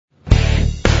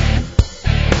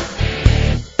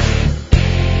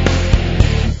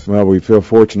Well, we feel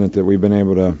fortunate that we've been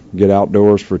able to get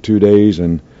outdoors for 2 days,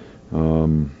 and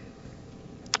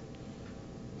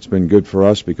it's been good for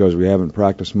us because we haven't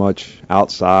practiced much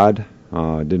outside.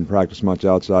 Didn't practice much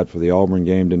outside for the Auburn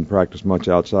game, didn't practice much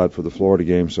outside for the Florida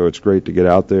game, so it's great to get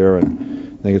out there,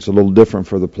 and I think it's a little different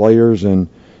for the players, and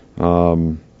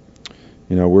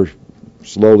we're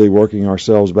slowly working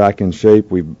ourselves back in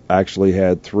shape. We've actually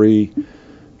had 3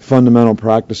 fundamental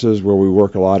practices where we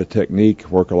work a lot of technique,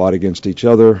 work a lot against each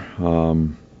other,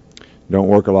 don't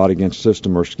work a lot against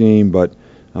system or scheme, but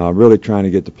really trying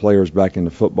to get the players back into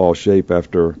football shape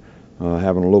after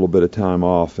having a little bit of time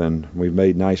off. And we've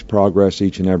made nice progress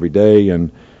each and every day,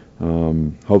 and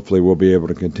hopefully we'll be able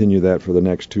to continue that for the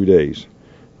next 2 days.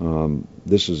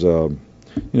 This is a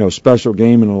special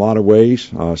game in a lot of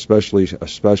ways, especially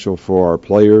special for our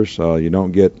players. You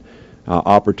don't get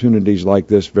opportunities like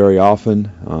this very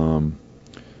often,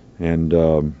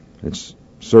 and it's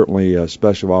certainly a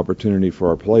special opportunity for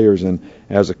our players. And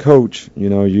as a coach, you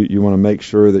want to make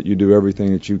sure that you do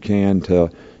everything that you can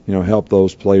to help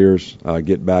those players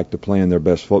get back to playing their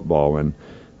best football. And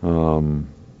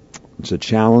it's a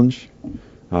challenge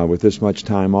with this much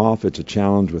time off. It's a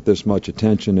challenge with this much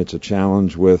attention. It's a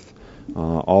challenge with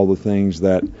all the things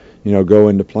that go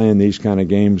into playing these kind of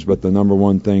games. But the number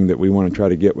one thing that we want to try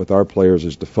to get with our players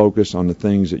is to focus on the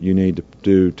things that you need to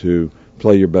do to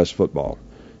play your best football.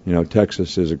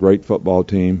 Texas is a great football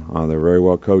team. They're very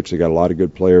well coached. They got a lot of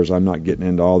good players. I'm not getting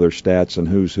into all their stats and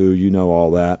who's who. You know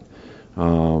all that.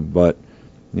 But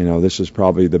this is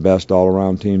probably the best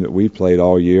all-around team that we've played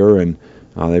all year, and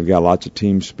they've got lots of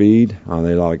team speed.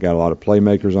 They got a lot of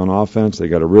playmakers on offense. They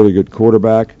got a really good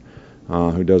quarterback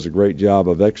who does a great job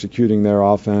of executing their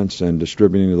offense and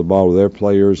distributing the ball to their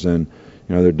players. And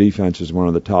their defense is one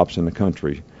of the tops in the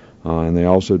country. And they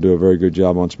also do a very good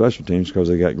job on special teams because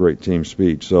they got great team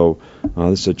speed. So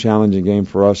this is a challenging game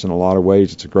for us in a lot of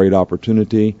ways. It's a great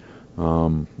opportunity,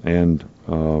 and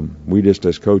we just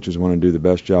as coaches want to do the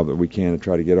best job that we can to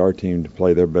try to get our team to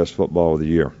play their best football of the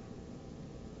year.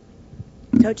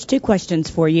 Coach, 2 questions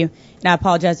for you, and I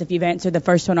apologize if you've answered the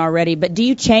first one already, but do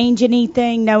you change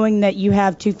anything knowing that you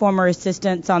have 2 former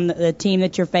assistants on the team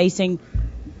that you're facing?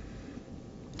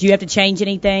 Do you have to change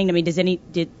anything? I mean, does any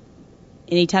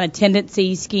kind of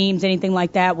tendencies, schemes, anything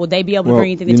like that, will they be able to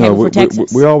bring anything to the table for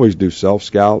Texas? We always do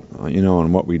self-scout,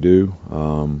 on what we do.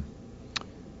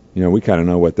 We kind of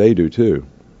know what they do, too.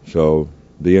 So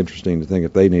it'd be interesting to think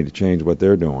if they need to change what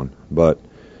they're doing. But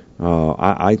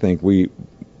I think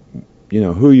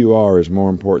who you are is more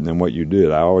important than what you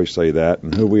did. I always say that.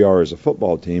 And who we are as a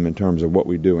football team in terms of what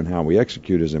we do and how we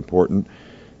execute is important.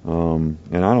 And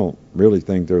I don't really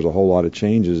think there's a whole lot of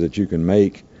changes that you can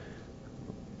make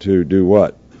to do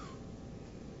what?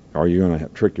 Are you going to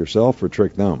trick yourself or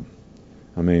trick them?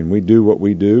 I mean, we do what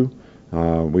we do.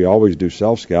 We always do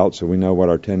self-scout, so we know what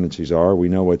our tendencies are. We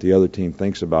know what the other team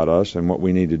thinks about us and what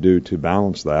we need to do to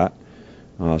balance that.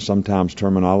 Sometimes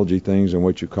terminology things and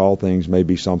what you call things may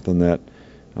be something that,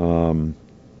 and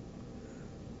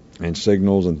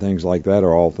signals and things like that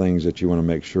are all things that you want to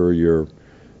make sure you're,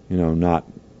 not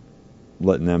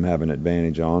letting them have an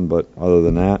advantage on. But other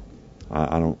than that,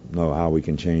 I don't know how we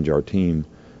can change our team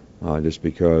just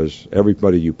because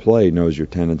everybody you play knows your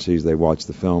tendencies. They watch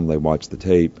the film, they watch the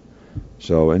tape.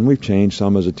 So, and we've changed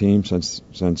some as a team since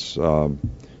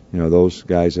those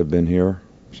guys have been here.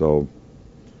 So,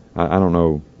 I don't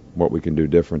know what we can do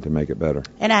different to make it better.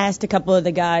 And I asked a couple of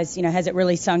the guys, has it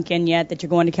really sunk in yet that you're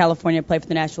going to California to play for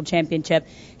the national championship?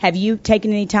 Have you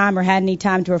taken any time or had any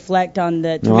time to reflect on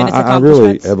the tremendous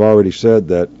accomplishments? I really have already said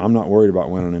that I'm not worried about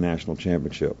winning a national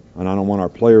championship, and I don't want our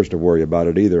players to worry about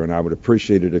it either. And I would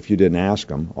appreciate it if you didn't ask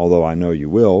them, although I know you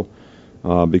will.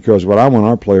 Because what I want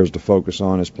our players to focus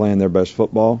on is playing their best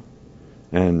football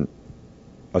and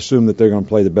assume that they're going to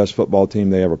play the best football team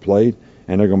they ever played,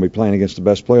 and they're going to be playing against the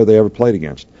best player they ever played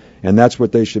against. And that's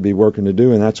what they should be working to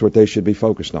do, and that's what they should be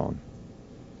focused on.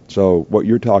 So what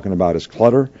you're talking about is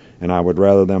clutter, and I would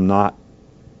rather them not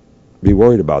be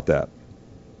worried about that.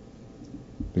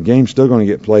 The game's still going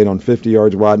to get played on 50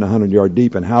 yards wide and 100 yards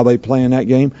deep, and how they play in that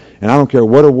game, and I don't care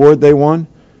what award they won,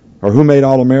 or who made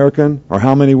All-American, or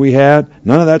how many we had.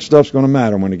 None of that stuff's going to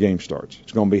matter when the game starts.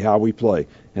 It's going to be how we play.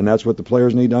 And that's what the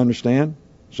players need to understand.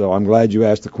 So I'm glad you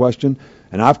asked the question.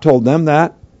 And I've told them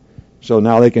that, so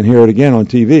now they can hear it again on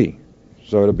TV.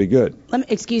 So it'll be good. Let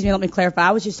me clarify.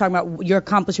 I was just talking about your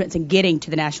accomplishments in getting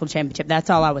to the national championship. That's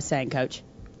all I was saying, Coach.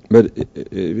 But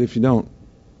if you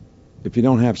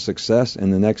don't have success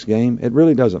in the next game, it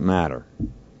really doesn't matter.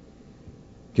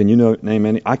 Can you name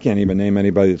any? I can't even name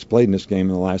anybody that's played in this game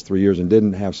in the last 3 years and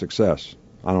didn't have success.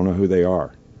 I don't know who they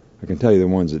are. I can tell you the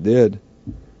ones that did.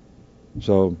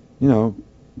 So,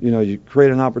 you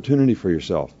create an opportunity for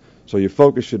yourself. So your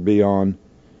focus should be on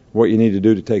what you need to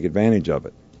do to take advantage of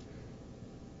it.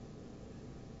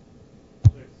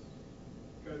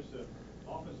 Coach, the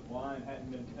offensive line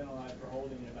hadn't been penalized for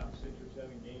holding in about 6 or 7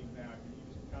 games now. Can you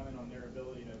just comment on their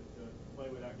ability to play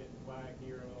without getting flagged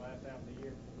here over the last half of the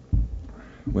year?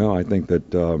 Well, I think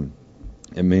that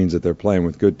it means that they're playing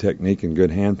with good technique and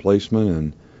good hand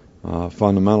placement and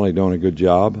fundamentally doing a good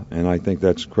job. And I think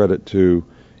that's credit to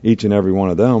each and every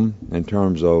one of them in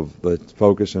terms of the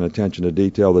focus and attention to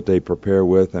detail that they prepare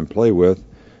with and play with.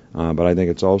 But I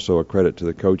think it's also a credit to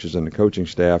the coaches and the coaching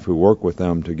staff who work with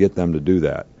them to get them to do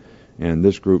that. And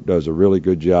this group does a really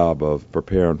good job of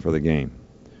preparing for the game.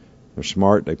 They're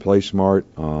smart, they play smart,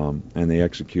 and they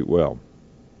execute well.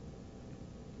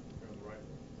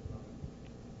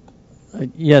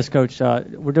 Yes, Coach.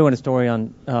 We're doing a story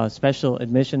on special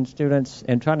admission students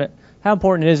and how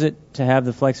important is it to have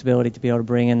the flexibility to be able to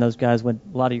bring in those guys when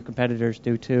a lot of your competitors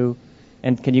do too?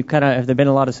 And can you have there been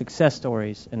a lot of success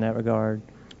stories in that regard?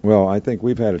 Well, I think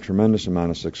we've had a tremendous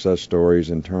amount of success stories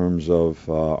in terms of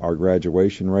our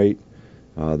graduation rate,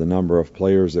 the number of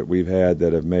players that we've had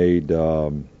that have made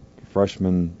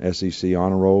freshman SEC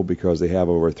honor roll because they have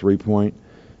over a 3-point.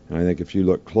 And I think if you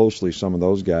look closely, some of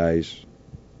those guys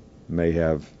may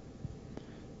have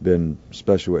been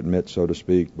special admit, so to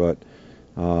speak. But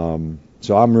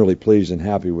so I'm really pleased and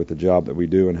happy with the job that we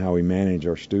do and how we manage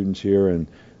our students here and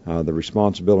the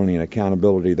responsibility and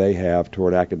accountability they have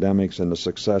toward academics and the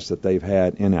success that they've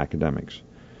had in academics.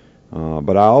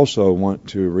 But I also want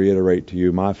to reiterate to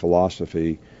you my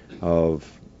philosophy of,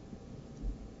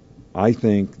 I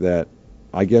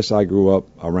guess I grew up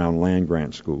around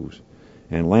land-grant schools.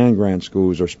 And land-grant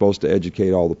schools are supposed to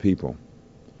educate all the people.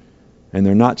 And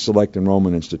they're not select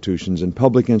enrollment institutions, and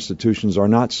public institutions are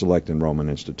not select enrollment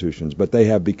institutions, but they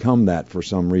have become that for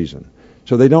some reason.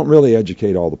 So they don't really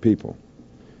educate all the people.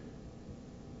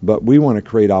 But we want to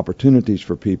create opportunities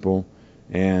for people,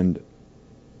 and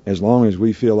as long as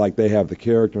we feel like they have the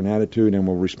character and attitude and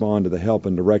will respond to the help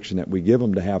and direction that we give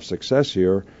them to have success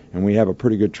here, and we have a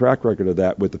pretty good track record of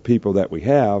that with the people that we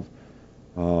have,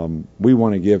 we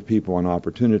want to give people an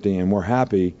opportunity, and we're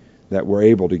happy that we're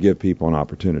able to give people an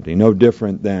opportunity. No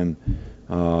different than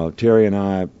Terry and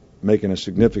I making a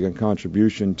significant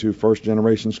contribution to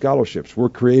first-generation scholarships. We're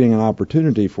creating an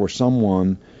opportunity for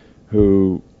someone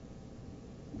who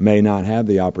may not have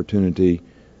the opportunity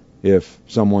if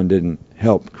someone didn't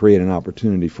help create an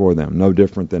opportunity for them. No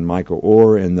different than Michael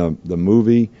Orr in the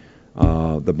movie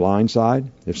The Blind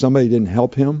Side. If somebody didn't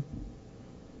help him,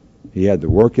 he had the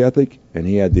work ethic and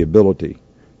he had the ability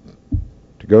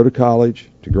to go to college,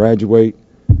 to graduate,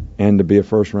 and to be a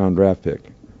first-round draft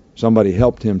pick. Somebody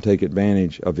helped him take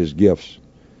advantage of his gifts.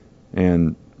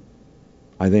 And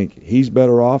I think he's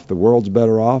better off, the world's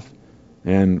better off,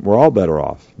 and we're all better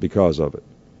off because of it.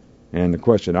 And the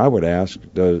question I would ask,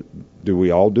 do we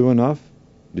all do enough?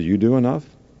 Do you do enough?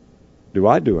 Do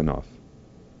I do enough?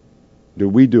 Do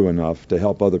we do enough to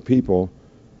help other people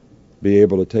be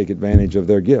able to take advantage of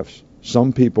their gifts?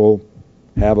 Some people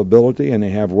have ability and they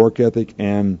have work ethic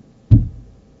and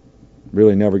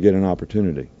really never get an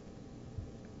opportunity.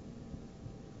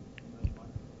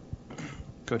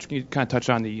 Coach, can you kind of touch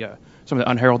on some of the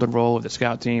unheralded role of the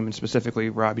scout team and specifically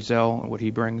Robbie Zell and what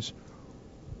he brings?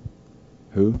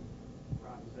 Who?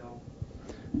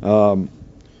 Well,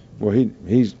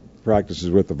 he practices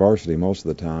with the varsity most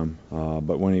of the time,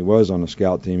 but when he was on the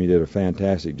scout team, he did a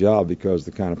fantastic job because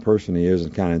the kind of person he is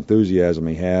and the kind of enthusiasm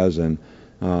he has, and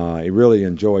he really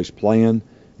enjoys playing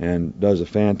and does a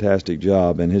fantastic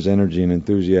job, and his energy and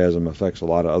enthusiasm affects a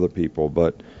lot of other people.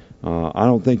 But I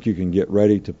don't think you can get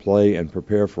ready to play and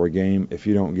prepare for a game if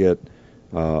you don't get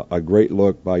a great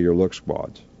look by your look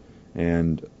squads.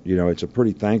 And, it's a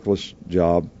pretty thankless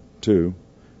job, too,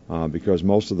 because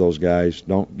most of those guys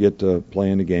don't get to play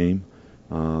in the game.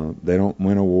 They don't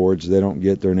win awards. They don't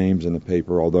get their names in the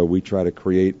paper, although we try to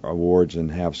create awards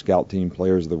and have scout team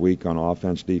players of the week on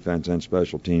offense, defense, and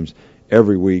special teams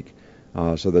every week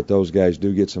so that those guys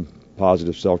do get some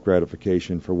positive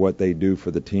self-gratification for what they do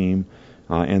for the team.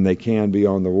 And they can be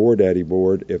on the War Daddy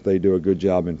board if they do a good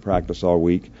job in practice all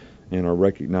week and are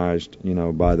recognized,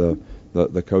 by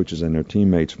the coaches and their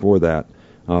teammates for that.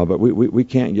 But we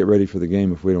can't get ready for the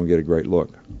game if we don't get a great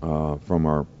look from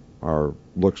our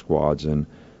look squads. And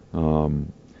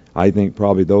I think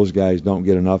probably those guys don't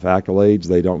get enough accolades.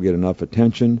 They don't get enough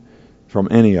attention from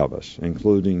any of us,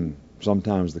 including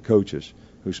sometimes the coaches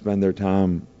who spend their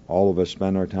time, all of us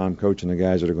spend our time coaching the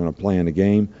guys that are going to play in the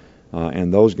game.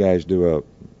 And those guys do a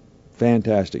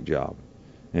fantastic job.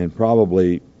 And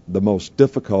probably the most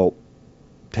difficult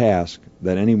task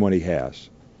that anybody has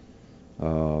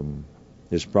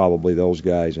is probably those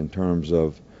guys in terms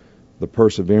of the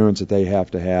perseverance that they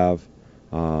have to have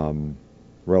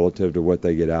relative to what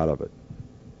they get out of it.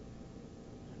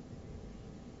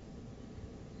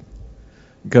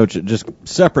 Coach, just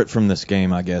separate from this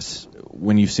game, I guess,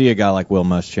 when you see a guy like Will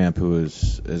Muschamp who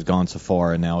has gone so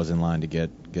far and now is in line to get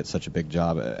such a big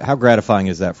job, how gratifying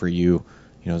is that for you?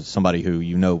 You know, somebody who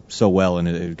you know so well and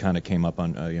it kind of came up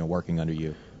on working under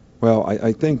you. Well,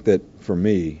 I think that for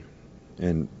me,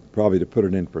 and probably to put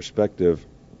it in perspective,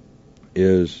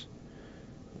 is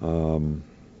when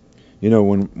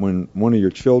one of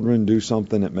your children do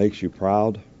something that makes you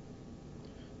proud.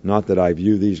 Not that I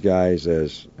view these guys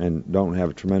as, and don't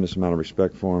have a tremendous amount of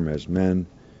respect for them as men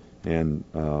and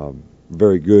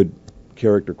very good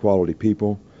character quality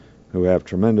people who have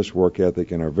tremendous work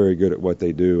ethic and are very good at what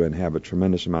they do and have a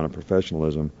tremendous amount of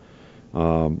professionalism.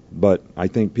 But I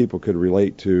think people could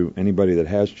relate to anybody that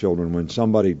has children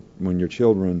when your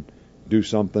children do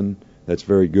something that's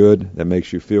very good, that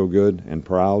makes you feel good and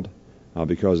proud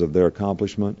because of their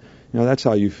accomplishment. You know, that's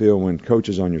how you feel when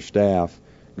coaches on your staff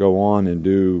go on and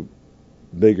do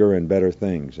bigger and better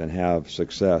things and have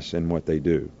success in what they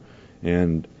do.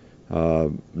 And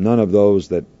none of those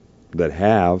that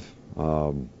have,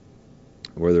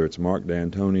 whether it's Mark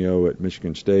D'Antonio at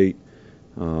Michigan State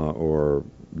or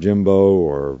Jimbo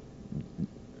or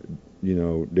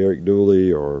Derek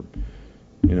Dooley or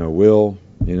Will,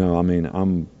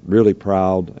 I'm really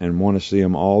proud and want to see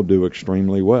them all do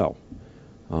extremely well.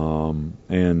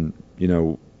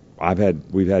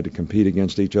 We've had to compete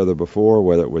against each other before,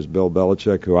 whether it was Bill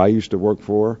Belichick, who I used to work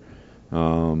for,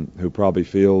 who probably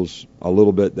feels a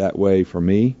little bit that way for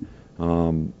me,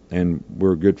 and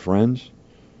we're good friends,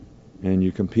 and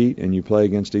you compete and you play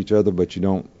against each other, but you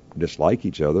don't dislike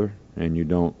each other, and you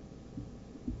don't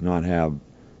not have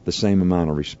the same amount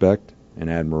of respect and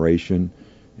admiration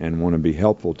and want to be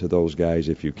helpful to those guys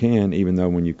if you can, even though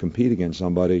when you compete against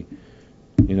somebody,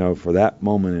 for that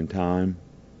moment in time,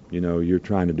 you're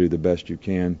trying to do the best you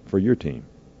can for your team.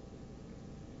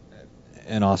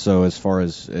 And also, as far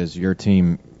as your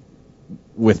team,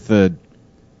 with the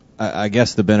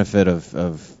benefit of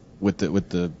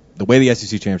the way the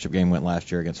SEC championship game went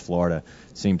last year against Florida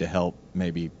seemed to help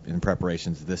maybe in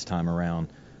preparations this time around.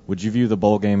 Would you view the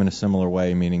bowl game in a similar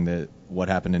way, meaning that what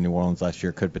happened in New Orleans last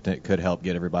year could help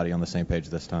get everybody on the same page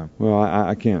this time? Well,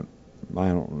 I can't. I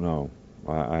don't know.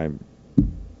 I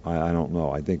don't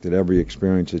know. I think that every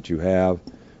experience that you have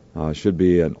should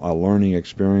be a learning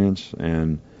experience,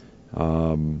 and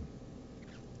I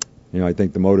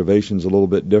think the motivation's a little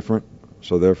bit different.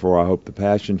 So therefore, I hope the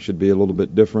passion should be a little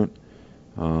bit different.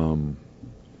 And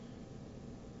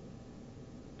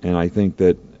I think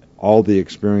that all the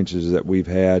experiences that we've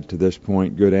had to this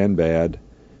point, good and bad,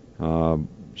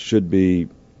 should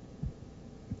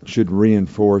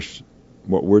reinforce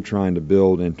what we're trying to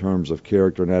build in terms of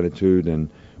character and attitude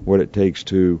and what it takes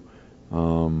to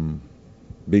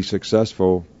be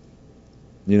successful,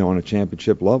 on a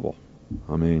championship level.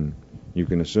 I mean, you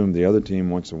can assume the other team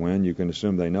wants to win, you can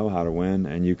assume they know how to win,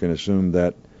 and you can assume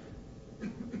that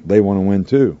they want to win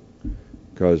too.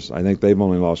 Because I think they've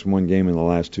only lost one game in the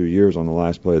last 2 years on the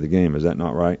last play of the game. Is that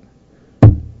not right?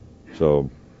 So,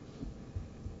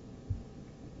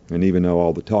 and even though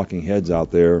all the talking heads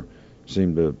out there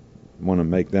seem to want to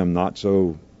make them not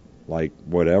so like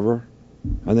whatever,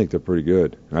 I think they're pretty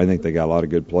good. I think they got a lot of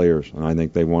good players, and I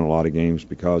think they won a lot of games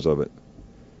because of it.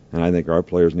 And I think our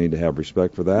players need to have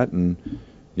respect for that and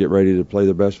get ready to play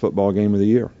the best football game of the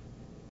year.